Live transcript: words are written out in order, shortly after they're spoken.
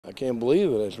I can't believe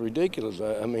it. It's ridiculous.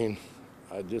 I mean,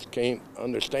 I just can't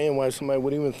understand why somebody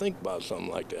would even think about something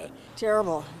like that.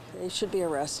 Terrible. They should be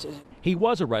arrested. He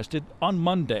was arrested on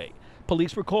Monday.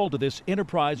 Police were called to this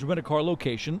Enterprise rent-a-car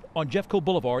location on Jeffco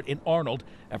Boulevard in Arnold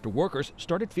after workers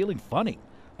started feeling funny.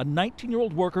 A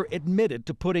 19-year-old worker admitted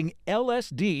to putting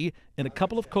LSD in a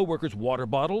couple of co-workers' water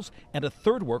bottles and a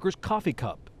third worker's coffee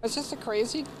cup. It's just a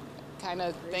crazy kind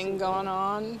of thing going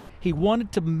on. He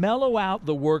wanted to mellow out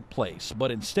the workplace,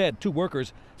 but instead, two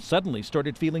workers suddenly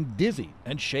started feeling dizzy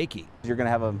and shaky. You're going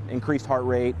to have an increased heart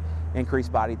rate,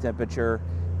 increased body temperature,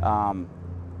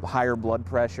 higher blood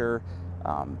pressure.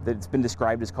 It's been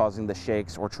described as causing the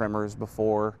shakes or tremors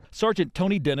before. Sergeant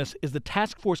Tony Dennis is the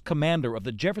task force commander of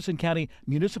the Jefferson County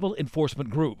Municipal Enforcement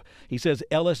Group. He says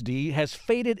LSD has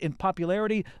faded in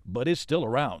popularity, but is still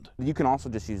around. You can also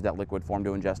just use that liquid form to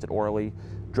ingest it orally,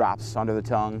 drops under the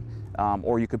tongue,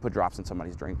 or you could put drops in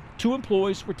somebody's drink. Two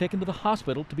employees were taken to the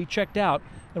hospital to be checked out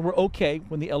and were okay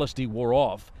when the LSD wore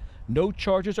off. No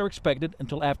charges are expected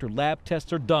until after lab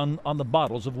tests are done on the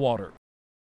bottles of water.